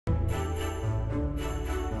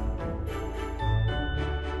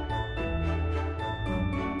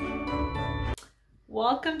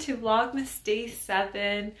Welcome to Vlogmas Day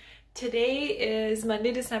 7. Today is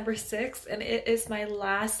Monday, December 6th, and it is my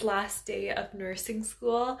last day of nursing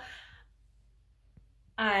school.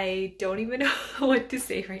 I don't even know what to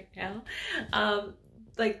say right now.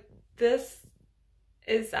 This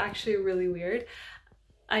is actually really weird.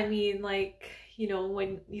 I mean,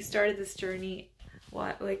 when you started this journey,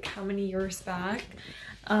 how many years back?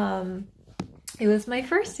 It was my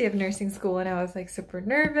first day of nursing school and I was like super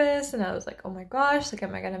nervous and I was like, oh my gosh, like,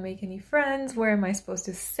 am I gonna make any friends? Where am I supposed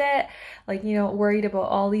to sit? Worried about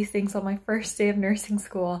all these things on my first day of nursing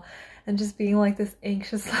school and just being like this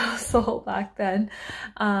anxious little soul back then.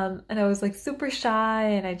 And I was like super shy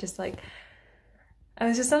and I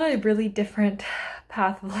was just on a really different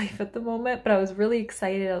path of life at the moment, but I was really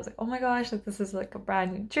excited. I was like, oh my gosh, like this is like a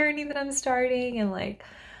brand new journey that I'm starting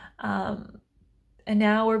and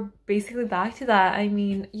now we're basically back to that. I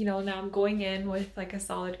mean, now I'm going in with like a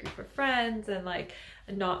solid group of friends and like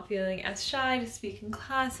not feeling as shy to speak in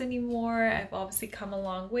class anymore. I've obviously come a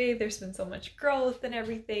long way. There's been so much growth and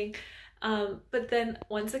everything. But then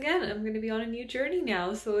once again, I'm going to be on a new journey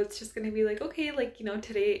now. So it's just going to be like, okay,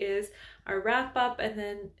 today is our wrap up and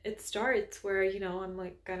then it starts where, I'm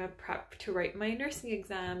like gonna prep to write my nursing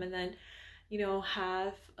exam and then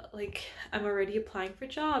I'm already applying for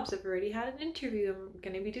jobs. I've already had an interview. I'm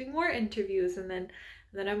gonna be doing more interviews and then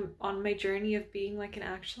I'm on my journey of being like an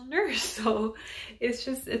actual nurse. So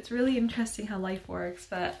it's really interesting how life works.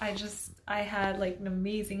 But I had like an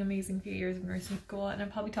amazing few years of nursing school and I'll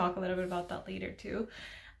probably talk a little bit about that later too.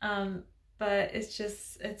 But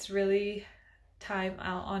it's really time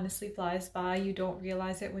out honestly flies by. You don't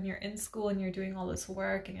realize it when you're in school and you're doing all this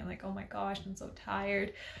work and you're like, oh my gosh, I'm so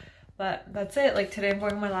tired. But that's it. Like today I'm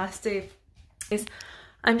going on my last day.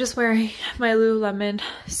 I'm just wearing my Lululemon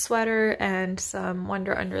sweater and some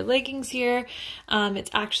Wonder Under leggings here. It's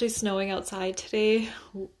actually snowing outside today.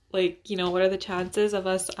 What are the chances of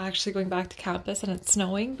us actually going back to campus and it's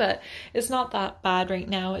snowing? But it's not that bad right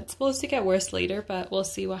now. It's supposed to get worse later, but we'll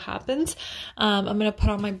see what happens. I'm gonna put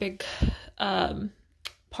on my big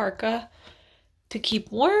parka to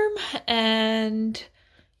keep warm, and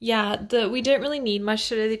yeah, we didn't really need much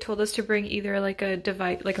today. They told us to bring either like a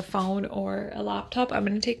device, like a phone or a laptop. I'm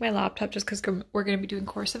going to take my laptop just because we're going to be doing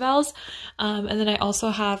course evals. And then I also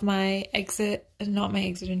have my not my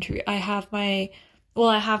exit interview. I have my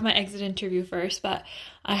exit interview first, but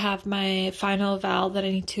I have my final eval that I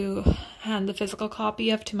need to hand the physical copy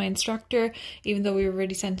of to my instructor, even though we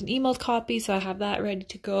already sent an emailed copy. So I have that ready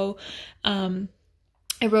to go.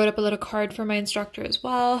 I wrote up a little card for my instructor as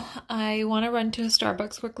well. I want to run to a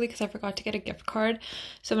Starbucks quickly because I forgot to get a gift card.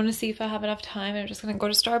 So I'm going to see if I have enough time. I'm just going to go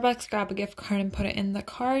to Starbucks, grab a gift card and put it in the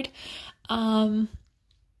card. And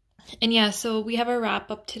yeah, so we have a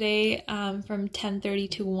wrap up today from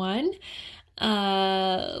 10:30 to 1.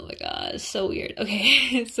 Oh my god, so weird.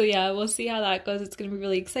 Okay, so yeah, we'll see how that goes. It's gonna be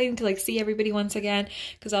really exciting to see everybody once again,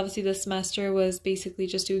 because obviously this semester was basically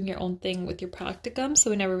just doing your own thing with your practicum,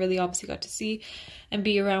 so we never really obviously got to see and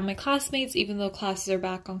be around my classmates, even though classes are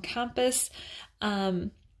back on campus.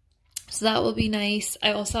 So that will be nice.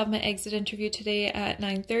 I also have my exit interview today at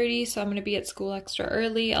 9:30, so I'm going to be at school extra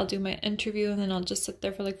early. I'll do my interview and then I'll just sit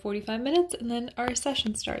there for like 45 minutes and then our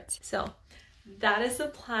session starts. So that is the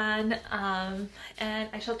plan, and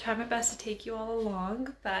I shall try my best to take you all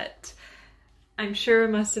along, but I'm sure I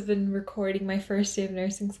must have been recording my first day of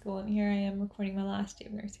nursing school and here I am recording my last day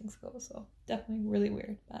of nursing school, so definitely really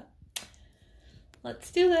weird, but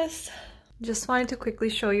let's do this. Just wanted to quickly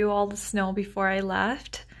show you all the snow before I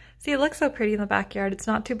left. See, it looks so pretty in the backyard. It's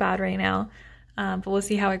not too bad right now, but we'll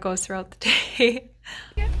see how it goes throughout the day.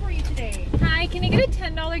 Good for you today. Hi, can I get a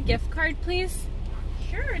 $10 gift card, please?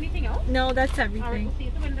 Sure, anything else? No, that's everything. All right, we'll see you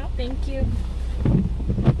at the window. Thank you.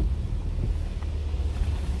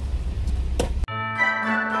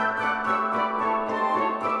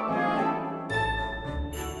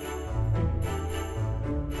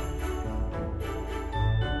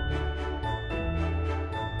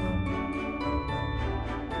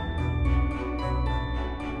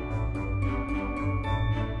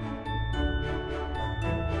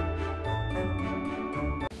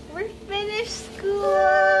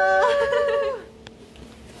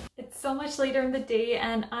 It's so much later in the day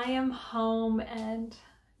and I am home and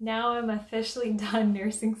now I'm officially done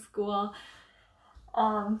nursing school.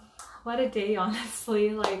 What a day, honestly.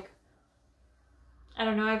 I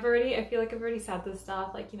don't know, I feel like I've already said this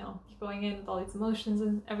stuff, you're going in with all these emotions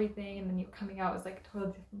and everything and then you're coming out as like a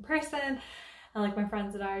totally different person. And my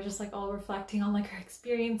friends and I are just all reflecting on our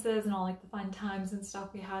experiences and all the fun times and stuff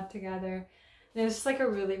we had together. And it was just a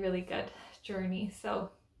really good journey. So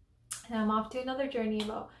and I'm off to another journey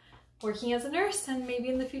about working as a nurse, and maybe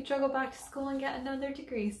in the future I'll go back to school and get another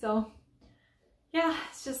degree. So yeah,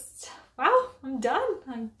 it's just, wow, I'm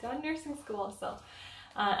done nursing school. So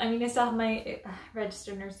I mean, I still have my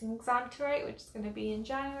registered nursing exam to write, which is going to be in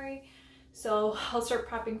January. So I'll start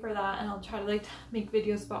prepping for that, and I'll try to like make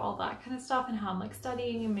videos about all that kind of stuff and how I'm like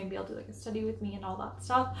studying, and maybe I'll do like a study with me and all that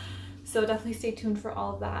stuff. So definitely stay tuned for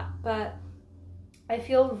all of that. But I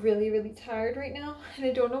feel really, really tired right now, and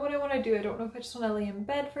I don't know what I want to do. I don't know if I just want to lay in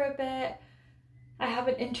bed for a bit. I have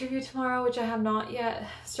an interview tomorrow, which I have not yet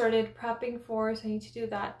started prepping for, so I need to do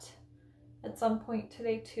that at some point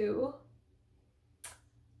today too.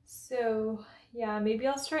 So yeah, maybe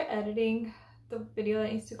I'll start editing the video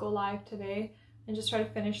that needs to go live today and just try to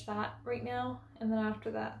finish that right now, and then after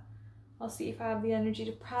that I'll see if I have the energy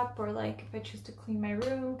to prep, or like if I choose to clean my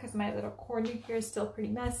room, because my little corner here is still pretty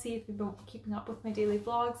messy. If you've been keeping up with my daily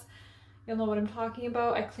vlogs, you'll know what I'm talking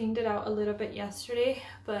about. I cleaned it out a little bit yesterday,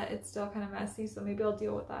 but it's still kind of messy, so maybe I'll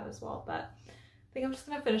deal with that as well. But I think I'm just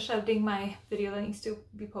gonna finish editing my video that needs to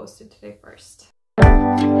be posted today first.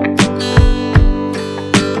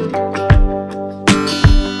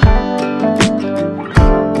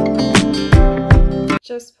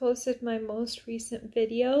 Just posted my most recent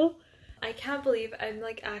video. I can't believe I'm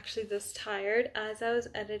like actually this tired. As I was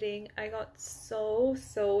editing, I got so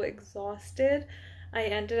exhausted. I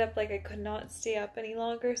ended up like I could not stay up any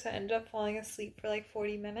longer, so I ended up falling asleep for like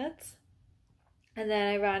 40 minutes. And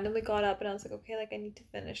then I randomly got up and I was like, okay, like I need to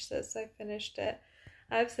finish this. So I finished it.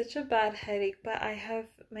 I have such a bad headache, but I have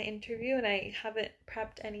my interview and I haven't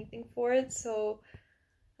prepped anything for it, so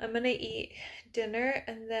I'm gonna eat dinner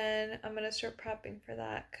and then I'm gonna start prepping for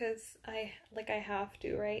that, because I have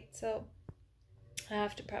to, right? So I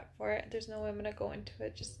have to prep for it. There's no way I'm gonna go into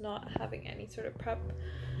it just not having any sort of prep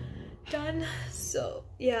done. So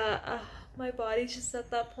yeah, my body's just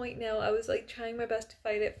at that point now. I was like trying my best to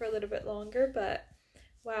fight it for a little bit longer, but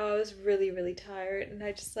wow, I was really tired, and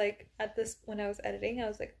I just like at this, when I was editing, I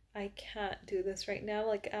was like, I can't do this right now,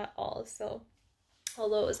 like at all. So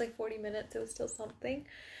although it was like 40 minutes, it was still something.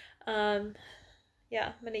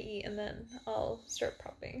 Yeah, I'm gonna eat and then I'll start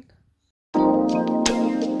prepping.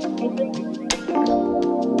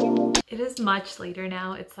 It is much later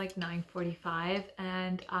now. It's like 9:45,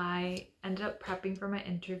 and I ended up prepping for my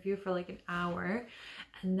interview for like an hour,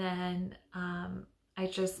 and then I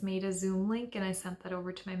just made a Zoom link and I sent that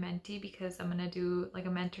over to my mentee, because I'm gonna do like a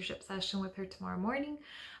mentorship session with her tomorrow morning.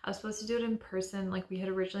 I was supposed to do it in person, like we had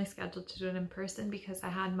originally scheduled to do it in person, because I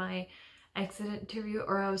had my exit interview,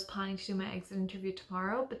 or I was planning to do my exit interview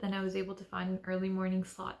tomorrow, but then I was able to find an early morning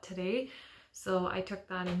slot today, so I took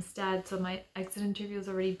that instead. So my exit interview is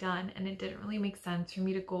already done, and it didn't really make sense for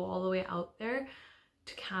me to go all the way out there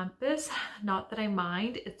to campus. Not that I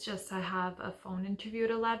mind, it's just I have a phone interview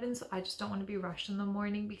at 11, so I just don't want to be rushed in the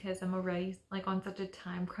morning, because I'm already like on such a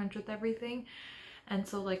time crunch with everything. And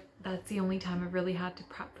so like that's the only time I've really had to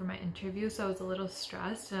prep for my interview, so I was a little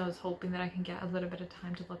stressed, and I was hoping that I can get a little bit of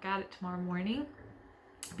time to look at it tomorrow morning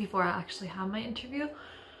before I actually have my interview.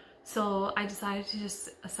 So I decided to just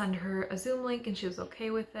send her a Zoom link, and she was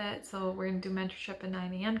okay with it. So we're gonna do mentorship at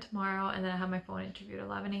 9 a.m. tomorrow, and then I have my phone interview at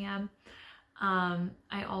 11 a.m.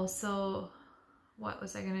 I also, what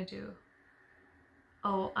was I gonna do?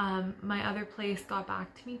 Oh, my other place got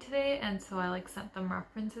back to me today, and so I like sent them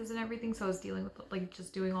references and everything, so I was dealing with like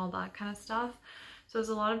just doing all that kind of stuff. So there's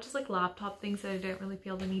a lot of just like laptop things that I didn't really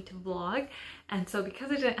feel the need to vlog, and so because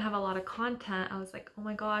I didn't have a lot of content, I was like, oh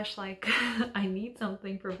my gosh, like I need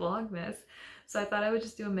something for Vlogmas. So I thought I would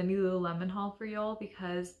just do a mini Lululemon haul for y'all,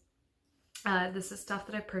 because this is stuff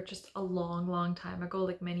that I purchased a long time ago,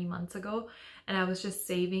 like many months ago, and I was just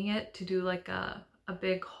saving it to do like a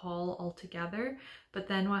big haul altogether. But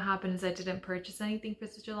then what happened is I didn't purchase anything for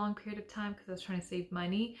such a long period of time because I was trying to save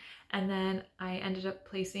money, and then I ended up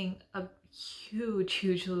placing a huge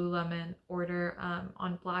Lululemon order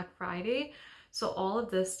on Black Friday. So all of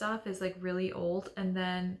this stuff is like really old, and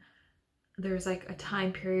then there's like a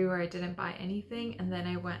time period where I didn't buy anything, and then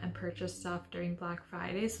I went and purchased stuff during Black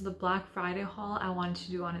Friday. So the Black Friday haul I wanted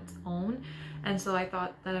to do on its own, and so I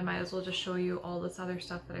thought that I might as well just show you all this other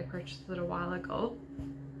stuff that I purchased a little while ago.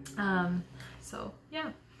 So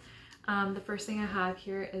yeah, the first thing I have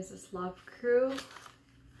here is this Love Crew.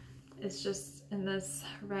 It's just in this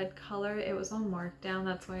red color. It was on markdown,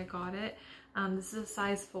 that's why I got it. This is a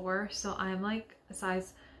size 4, so I'm like a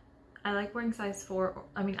size, I like wearing size 4.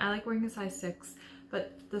 I mean, I like wearing a size 6,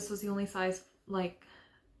 but this was the only size, like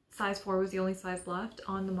size 4 was the only size left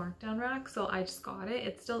on the markdown rack, so I just got it.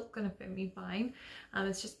 It's still gonna fit me fine.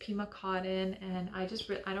 It's just Pima cotton, and I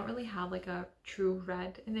don't really have like a true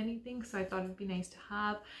red in anything, so I thought it'd be nice to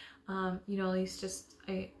have. you know, at least just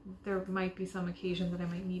there might be some occasion that I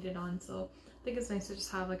might need it on, so I think it's nice to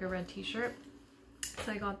just have like a red t-shirt.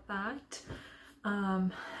 So I got that.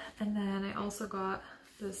 And then I also got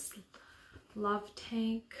this Love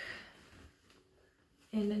tank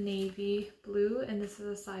in a navy blue, and this is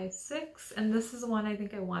a size 6, and this is one I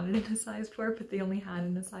think I wanted in a size 4, but they only had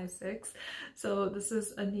in a size 6. So this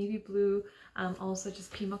is a navy blue, also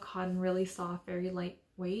just Pima cotton, really soft, very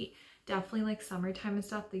lightweight. Definitely like summertime and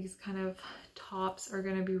stuff, these kind of tops are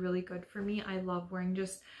going to be really good for me. I love wearing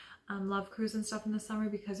just Love Crews and stuff in the summer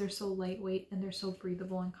because they're so lightweight and they're so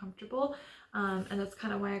breathable and comfortable, and that's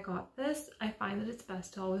kind of why I got this. I find that it's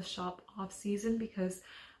best to always shop off season because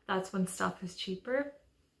that's when stuff is cheaper.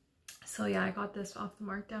 So yeah, I got this off the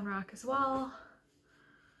markdown rack as well.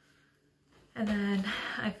 And then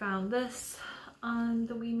I found this on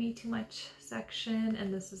the We Made Too Much section,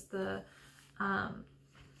 and this is the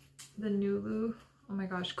Nulu, oh my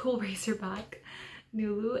gosh, cool racerback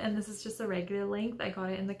Nulu, and this is just a regular length. I got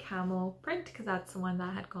it in the camel print because that's the one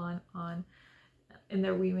that had gone on in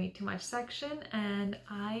their We Made Too Much section, and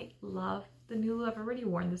I love the Nulu. I've already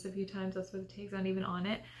worn this a few times, that's why the tag's not even on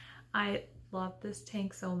it. I love this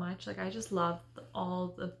tank so much. Like, I just love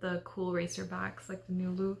all of the cool racerbacks, like the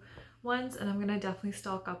Nulu ones, and I'm gonna definitely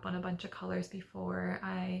stock up on a bunch of colors before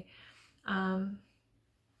I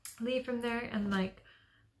leave from there. And like,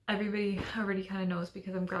 everybody already kind of knows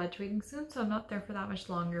because I'm graduating soon, so I'm not there for that much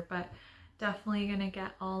longer, but definitely gonna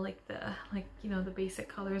get all like the, like, you know, the basic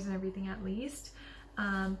colors and everything at least.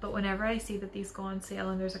 But whenever I see that these go on sale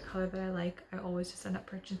and there's a color that I like, I always just end up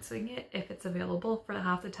purchasing it if it's available. For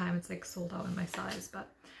half the time it's like sold out in my size, but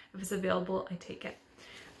if it's available, I take it.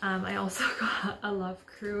 I also got a Love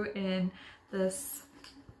Crew in this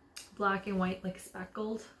black and white like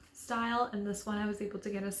speckled style, and this one I was able to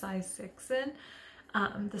get a size 6 in.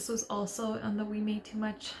 This was also on the We Made Too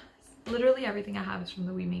Much. Literally everything I have is from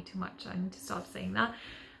the We Made Too Much. I need to stop saying that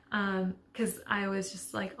because I was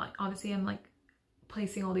just like, obviously I'm like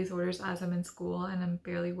placing all these orders as I'm in school and I'm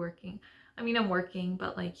barely working. I mean, I'm working,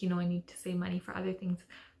 but like, you know, I need to save money for other things.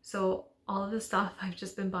 So all of the stuff I've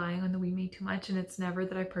just been buying on the We Made Too Much, and it's never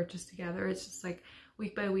that I purchase together. It's just like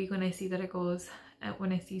week by week when I see that it goes,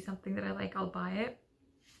 when I see something that I like, I'll buy it.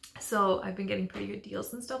 So I've been getting pretty good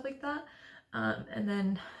deals and stuff like that. And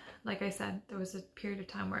then, like I said, there was a period of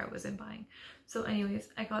time where I wasn't buying. So anyways,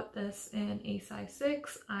 I got this in a size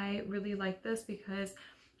 6. I really like this because,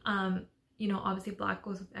 you know, obviously black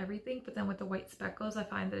goes with everything, but then with the white speckles, I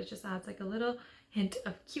find that it just adds like a little hint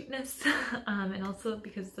of cuteness. And also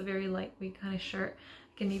because it's a very lightweight kind of shirt,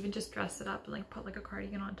 I can even just dress it up and like put like a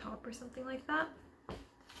cardigan on top or something like that.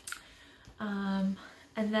 And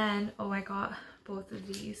then, oh, I got both of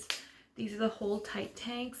these. These are the whole tight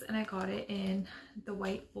tanks, and I got it in the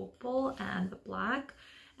white opal and the black,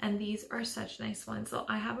 and these are such nice ones. So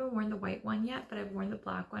I haven't worn the white one yet, but I've worn the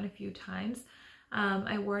black one a few times.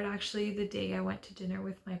 I wore it actually the day I went to dinner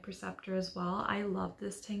with my preceptor as well. I love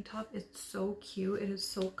this tank top. It's so cute. It is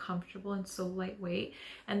so comfortable and so lightweight,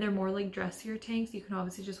 and they're more like dressier tanks. You can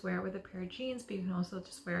obviously just wear it with a pair of jeans, but you can also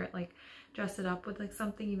just wear it like, dress it up with like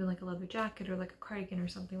something, even like a leather jacket or like a cardigan or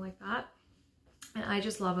something like that. And I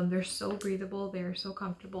just love them. They're so breathable, they're so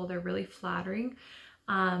comfortable, they're really flattering.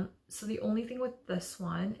 So the only thing with this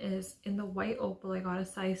one is in the white opal I got a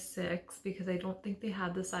size 6 because I don't think they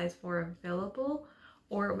had the size 4 available,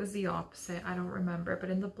 or it was the opposite, I don't remember. But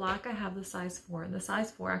in the black I have the size 4, and the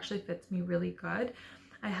size 4 actually fits me really good.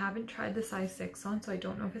 I haven't tried the size 6 on, so I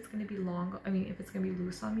don't know if it's going to be long, I mean if it's going to be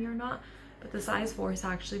loose on me or not, but the size 4 has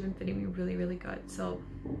actually been fitting me really, really good. So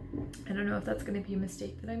I don't know if that's going to be a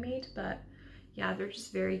mistake that I made, but yeah, they're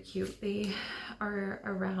just very cute. They are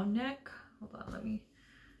a round neck. Hold on, let me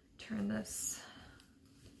turn this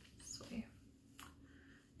way.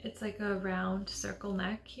 It's like a round circle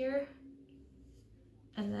neck here.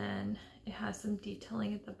 And then it has some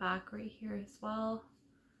detailing at the back right here as well.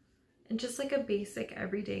 And just like a basic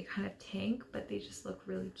everyday kind of tank, but they just look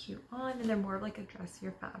really cute on, and they're more of like a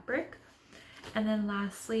dressier fabric. And then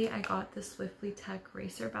lastly, I got the Swiftly Tech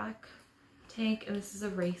Racerback tank, and this is a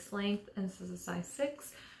race length, and this is a size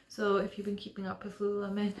 6. So if you've been keeping up with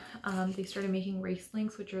Lululemon, they started making race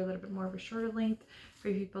lengths, which are a little bit more of a shorter length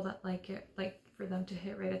for people that like it, like for them to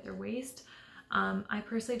hit right at their waist. I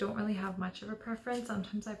personally don't really have much of a preference.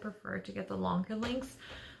 Sometimes I prefer to get the longer lengths,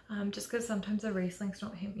 just because sometimes the race lengths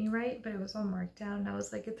don't hit me right, but it was on markdown and I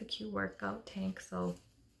was like, it's a cute workout tank, so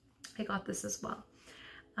I got this as well.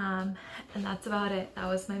 And that's about it. That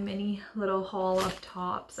was my mini little haul of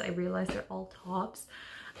tops. I realized they're all tops.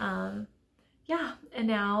 yeah, and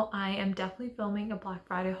now I am definitely filming a Black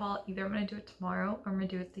Friday haul. Either I'm gonna do it tomorrow or I'm gonna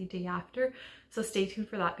do it the day after. So stay tuned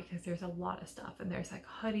for that because there's a lot of stuff, and there's like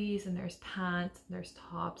hoodies and there's pants and there's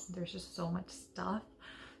tops and there's just so much stuff.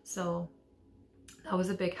 So that was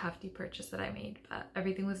a big hefty purchase that I made, but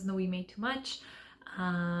everything was in the We Made Too Much.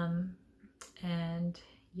 And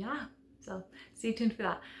yeah, so stay tuned for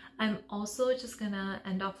that. I'm also just gonna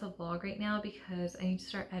end off the vlog right now because I need to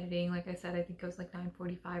start editing. Like I said, I think it was like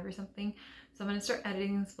 9:45 or something. So I'm gonna start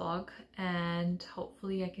editing this vlog and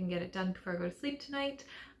hopefully I can get it done before I go to sleep tonight.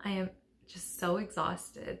 I am just so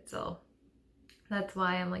exhausted, so that's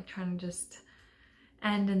why I'm like trying to just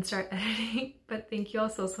end and start editing. But thank you all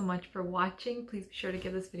so much for watching. Please be sure to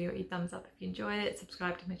give this video a thumbs up if you enjoyed it.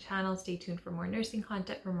 Subscribe to my channel. Stay tuned for more nursing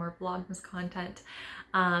content, for more Vlogmas content.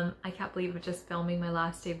 I can't believe I'm just filming my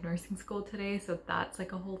last day of nursing school today, so that's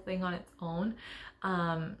like a whole thing on its own.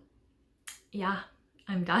 Yeah,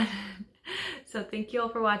 I'm done. So thank you all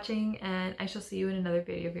for watching, and I shall see you in another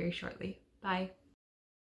video very shortly. Bye.